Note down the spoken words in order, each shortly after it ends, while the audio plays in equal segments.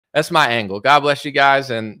that's my angle. God bless you guys.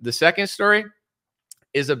 And the second story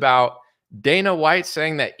is about Dana White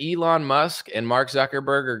saying that Elon Musk and Mark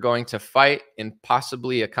Zuckerberg are going to fight in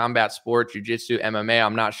possibly a combat sport, jiu-jitsu, MMA.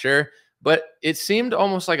 I'm not sure, but it seemed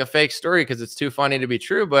almost like a fake story because it's too funny to be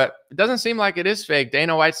true, but it doesn't seem like it is fake.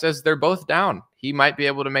 Dana White says they're both down. He might be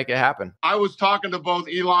able to make it happen. I was talking to both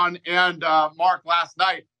Elon and Mark last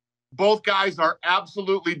night. Both guys are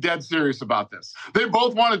absolutely dead serious about this. They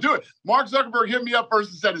both want to do it. Mark Zuckerberg hit me up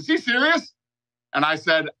first and said, "Is he serious?" And I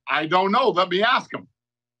said, "I don't know. Let me ask him."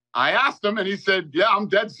 I asked him and he said, "Yeah, I'm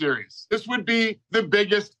dead serious. This would be the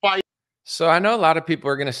biggest fight." So I know a lot of people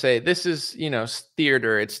are going to say this is,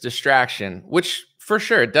 theater, it's distraction, which for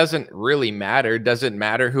sure it doesn't really matter. Does it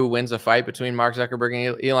matter who wins a fight between Mark Zuckerberg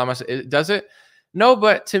and Elon Musk? Does it? No,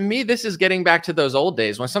 but to me, this is getting back to those old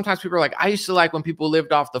days when sometimes people are like, I used to like when people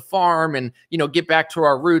lived off the farm and, get back to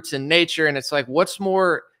our roots and nature. And it's like, what's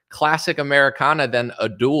more classic Americana than a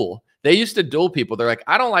duel? They used to duel people. They're like,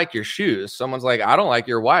 I don't like your shoes. Someone's like, I don't like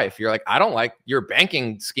your wife. You're like, I don't like your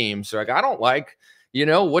banking schemes. They're like, I don't like,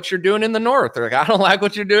 what you're doing in the North. They're like, I don't like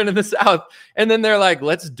what you're doing in the South. And then they're like,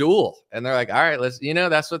 let's duel. And they're like, all right, let's,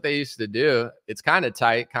 that's what they used to do. It's kind of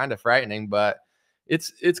tight, kind of frightening, but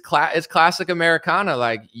it's classic Americana.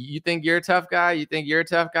 Like, you think you're a tough guy? You think you're a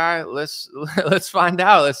tough guy? Let's find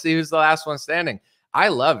out. Let's see who's the last one standing. I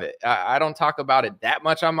love it. I don't talk about it that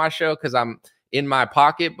much on my show because I'm in my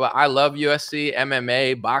pocket, but I love UFC,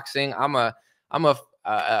 MMA, boxing. I'm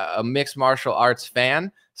a mixed martial arts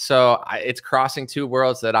fan. So it's crossing two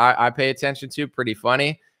worlds that I pay attention to. Pretty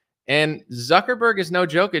funny. And Zuckerberg is no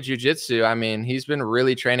joke at jiu-jitsu. I mean, he's been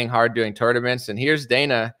really training hard doing tournaments. And here's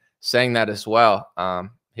Dana saying that as well.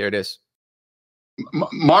 Here it is.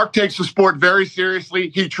 Mark takes the sport very seriously.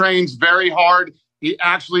 He trains very hard. He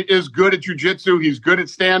actually is good at jiu-jitsu. He's good at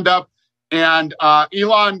stand-up. And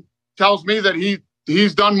Elon tells me that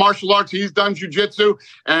he's done martial arts. He's done jiu-jitsu.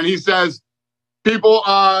 And he says, people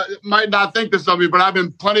might not think this of me, but I've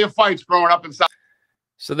been plenty of fights growing up in South.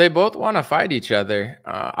 So they both want to fight each other.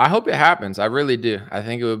 I hope it happens. I really do. I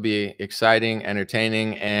think it would be exciting,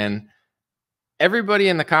 entertaining, and everybody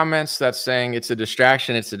in the comments that's saying it's a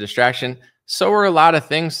distraction, it's a distraction. So are a lot of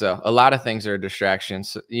things, though. A lot of things are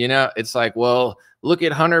distractions. It's like, well, look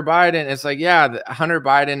at Hunter Biden. It's like, yeah, Hunter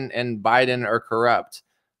Biden and Biden are corrupt.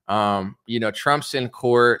 Trump's in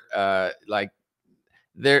court. I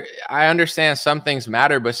understand some things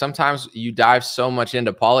matter, but sometimes you dive so much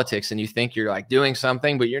into politics and you think you're like doing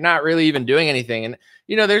something, but you're not really even doing anything. And,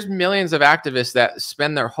 there's millions of activists that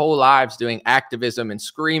spend their whole lives doing activism and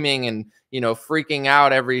screaming and, freaking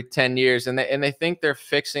out every 10 years. And they think they're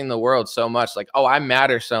fixing the world so much, like, oh, I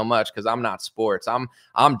matter so much because I'm not sports.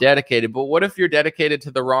 I'm dedicated. But what if you're dedicated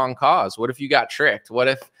to the wrong cause? What if you got tricked? What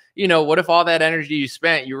if all that energy you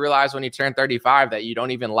spent, you realize when you turn 35 that you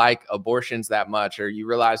don't even like abortions that much, or you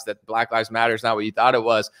realize that Black Lives Matter is not what you thought it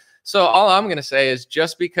was. So all I'm going to say is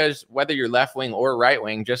just because whether you're left wing or right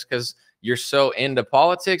wing, just because you're so into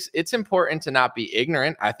politics, it's important to not be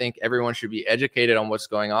ignorant. I think everyone should be educated on what's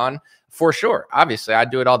going on for sure. Obviously, I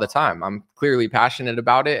do it all the time. I'm clearly passionate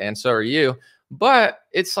about it, and so are you. But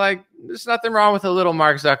it's like, there's nothing wrong with a little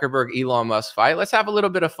Mark Zuckerberg, Elon Musk fight. Let's have a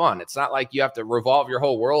little bit of fun. It's not like you have to revolve your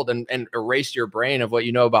whole world and erase your brain of what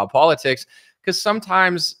you know about politics, because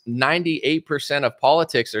sometimes 98% of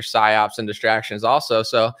politics are psyops and distractions also.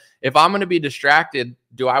 So if I'm going to be distracted,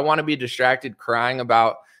 do I want to be distracted crying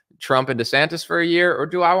about Trump and DeSantis for a year, or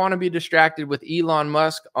do I want to be distracted with Elon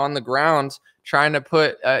Musk on the ground trying to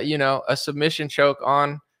put, a submission choke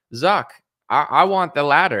on Zuck? I want the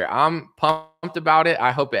latter. I'm pumped about it.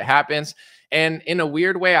 I hope it happens. And in a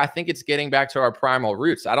weird way, I think it's getting back to our primal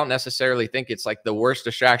roots. I don't necessarily think it's like the worst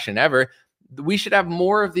distraction ever. We should have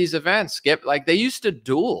more of these events. They used to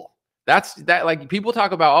duel. Like people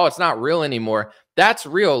talk about, oh, it's not real anymore. That's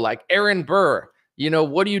real. Like Aaron Burr,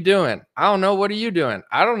 what are you doing? I don't know. What are you doing?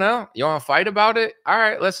 I don't know. You want to fight about it? All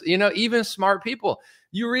right, let's, even smart people.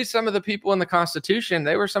 You read some of the people in the Constitution,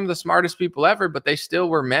 they were some of the smartest people ever, but they still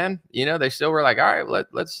were men. They still were like, all right,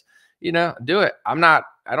 let's do it.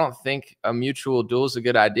 I don't think a mutual duel is a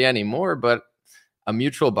good idea anymore, but a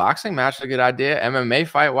mutual boxing match is a good idea. MMA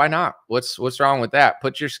fight, why not? What's wrong with that?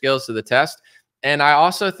 Put your skills to the test. And I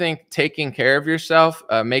also think taking care of yourself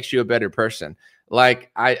makes you a better person.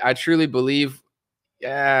 Like, I truly believe,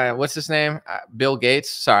 what's his name? Bill Gates.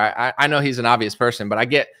 Sorry, I know he's an obvious person, but I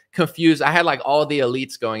get confused. I had like all the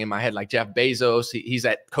elites going in my head, like Jeff Bezos. He's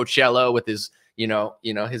at Coachella with his,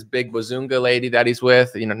 his big Wazunga lady that he's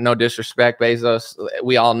with. No disrespect, Bezos.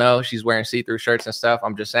 We all know she's wearing see-through shirts and stuff.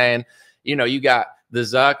 I'm just saying, you got the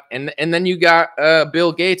Zuck, and then you got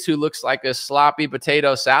Bill Gates, who looks like a sloppy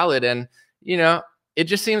potato salad. And it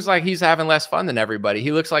just seems like he's having less fun than everybody.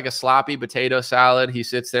 He looks like a sloppy potato salad. He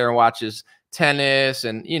sits there and watches tennis,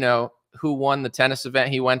 and you know who won the tennis event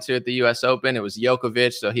he went to at the US Open? It was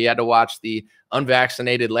Djokovic, so he had to watch the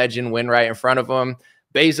unvaccinated legend win right in front of him.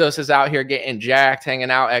 Bezos is out here getting jacked, hanging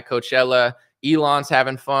out at Coachella. Elon's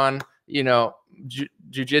having fun. You know,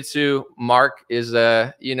 jiu-jitsu Mark is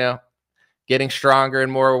you know, getting stronger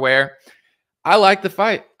and more aware. I like the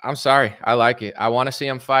fight. I'm sorry. I like it. I want to see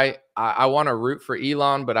him fight. I want to root for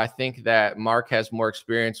Elon, but I think that Mark has more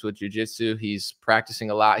experience with jiu-jitsu. He's practicing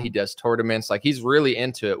a lot. He does tournaments. Like, he's really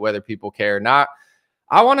into it, whether people care or not.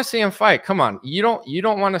 I want to see him fight. Come on. You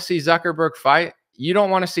don't want to see Zuckerberg fight. You don't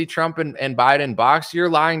want to see Trump and Biden box. You're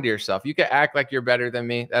lying to yourself. You can act like you're better than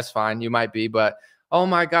me. That's fine. You might be, but oh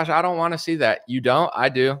my gosh, I don't want to see that. You don't? I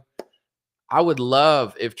do. I would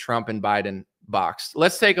love if Trump and Biden boxed.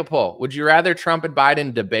 Let's take a poll. Would you rather Trump and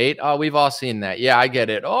Biden debate? Oh, we've all seen that. Yeah, I get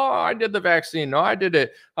it. Oh, I did the vaccine. No, I did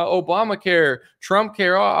it. Obamacare, Trump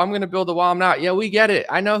care. Oh, I'm going to build a wall. I'm not. Yeah, we get it.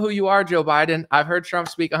 I know who you are, Joe Biden. I've heard Trump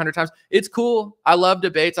speak 100 times. It's cool. I love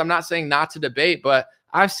debates. I'm not saying not to debate, but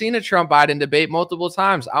I've seen a Trump-Biden debate multiple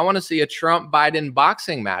times. I want to see a Trump-Biden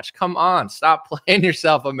boxing match. Come on. Stop playing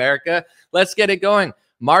yourself, America. Let's get it going.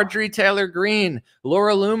 Marjorie Taylor Greene,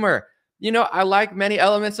 Laura Loomer. You know, I like many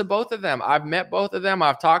elements of both of them. I've met both of them.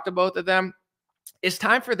 I've talked to both of them. It's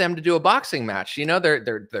time for them to do a boxing match. You know,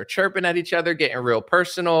 they're chirping at each other, getting real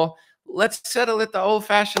personal. Let's settle it the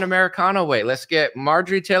old-fashioned Americano way. Let's get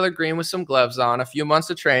Marjorie Taylor Greene with some gloves on, a few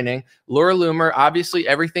months of training. Laura Loomer, obviously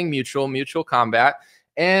everything mutual combat.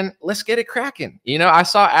 And let's get it cracking. You know, I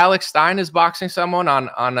saw Alex Stein is boxing someone on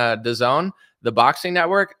DAZN, the boxing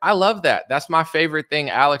network. I love that. That's my favorite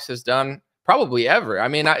thing Alex has done probably ever. I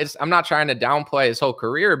mean, I'm not trying to downplay his whole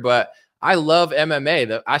career, but I love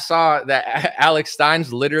MMA. I saw that Alex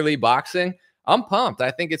Stein's literally boxing. I'm pumped.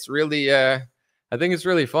 I think it's really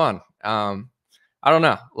fun. I don't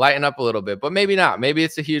know, lighten up a little bit, but maybe not. Maybe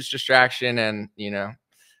it's a huge distraction and, you know,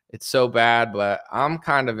 it's so bad, but I'm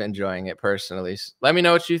kind of enjoying it personally. Let me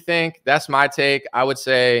know what you think. That's my take. I would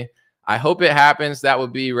say, I hope it happens. That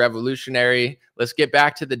would be revolutionary. Let's get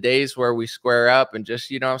back to the days where we square up and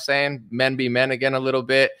just, you know what I'm saying, men be men again a little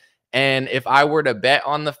bit. And if I were to bet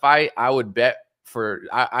on the fight, I would bet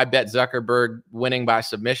I bet Zuckerberg winning by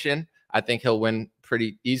submission. I think he'll win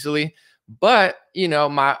pretty easily. But, you know,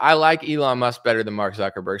 I like Elon Musk better than Mark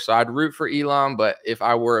Zuckerberg. So I'd root for Elon. But if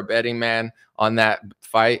I were a betting man on that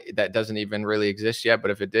fight, that doesn't even really exist yet.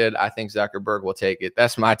 But if it did, I think Zuckerberg will take it.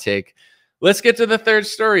 That's my take. Let's get to the third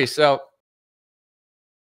story. So